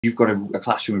You've got a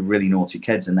classroom with really naughty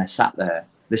kids and they're sat there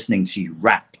listening to you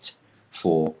rapt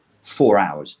for 4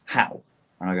 hours. How?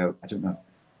 And I go, I don't know.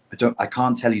 I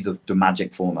can't tell you the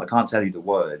magic formula. I can't tell you the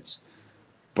words,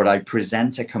 but I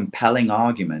present a compelling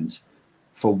argument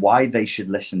for why they should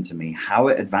listen to me, how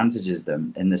it advantages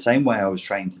them in the same way I was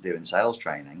trained to do in sales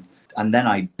training. And then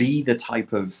I be the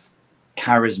type of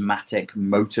charismatic,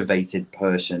 motivated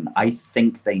person I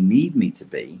think they need me to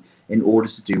be in order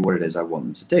to do what it is I want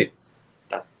them to do.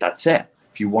 That's it.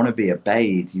 If you want to be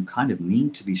obeyed, you kind of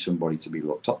need to be somebody to be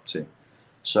looked up to.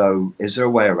 So is there a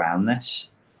way around this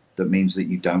that means that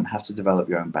you don't have to develop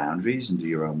your own boundaries and do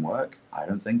your own work? I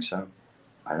don't think so.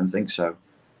 I don't think so.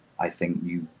 I think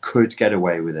you could get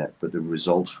away with it, but the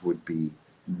results would be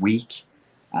weak.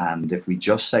 And if we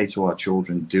just say to our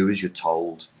children, do as you're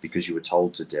told because you were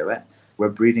told to do it, we're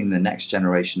breeding the next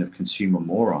generation of consumer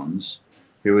morons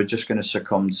who are just going to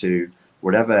succumb to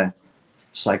whatever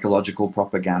psychological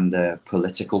propaganda,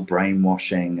 political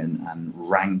brainwashing, and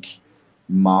rank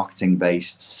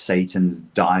marketing-based Satan's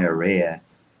diarrhea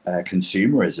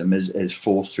consumerism is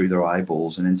forced through their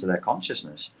eyeballs and into their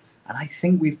consciousness. And I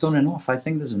think we've done enough. I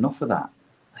think there's enough of that.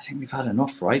 I think we've had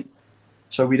enough, right?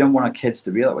 So we don't want our kids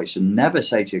to be that way. So never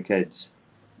say to your kids,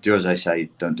 do as I say,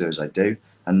 don't do as I do.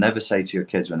 And never say to your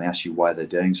kids when they ask you why they're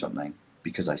doing something,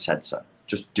 because I said so.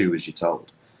 Just do as you're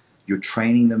told. You're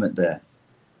training them at the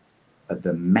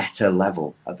meta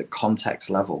level, at the context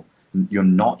level. You're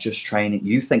not just training,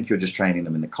 you think you're just training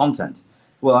them in the content.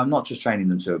 Well, I'm not just training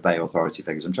them to obey authority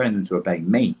figures, I'm training them to obey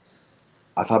me.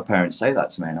 I've had parents say that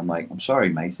to me and I'm like, I'm sorry,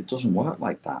 mate, it doesn't work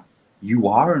like that. You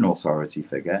are an authority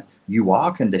figure. You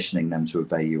are conditioning them to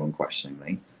obey you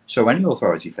unquestioningly. So any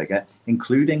authority figure,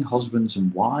 including husbands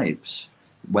and wives,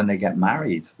 when they get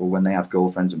married or when they have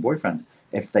girlfriends and boyfriends,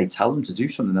 if they tell them to do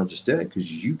something, they'll just do it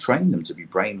because you train them to be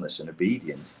brainless and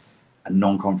obedient and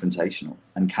non-confrontational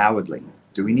and cowardly.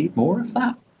 Do we need more of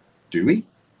that? Do we?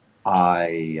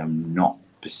 I am not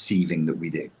perceiving that we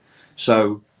do.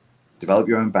 So develop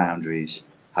your own boundaries,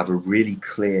 have a really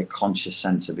clear, conscious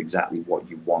sense of exactly what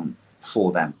you want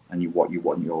for them and what you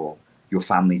want your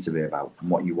family to be about and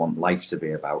what you want life to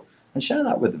be about, and share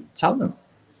that with them. Tell them,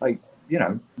 like, you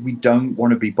know, we don't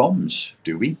want to be bums,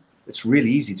 do we? It's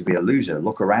really easy to be a loser.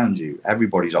 Look around you.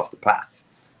 Everybody's off the path.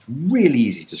 It's really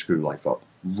easy to screw life up.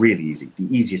 Really easy.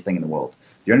 The easiest thing in the world.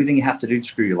 The only thing you have to do to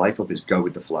screw your life up is go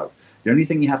with the flow. The only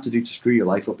thing you have to do to screw your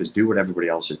life up is do what everybody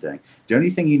else is doing. The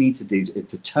only thing you need to do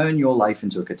to turn your life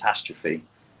into a catastrophe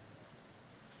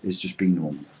is just be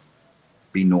normal.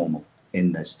 Be normal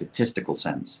in the statistical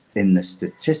sense. In the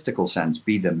statistical sense,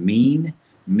 be the mean,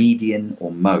 median,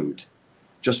 or mode.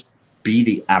 Just be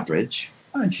the average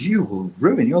and you will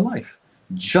ruin your life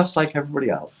just like everybody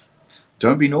else.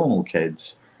 Don't be normal,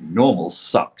 kids. Normal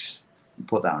sucks.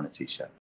 Put that on a t-shirt.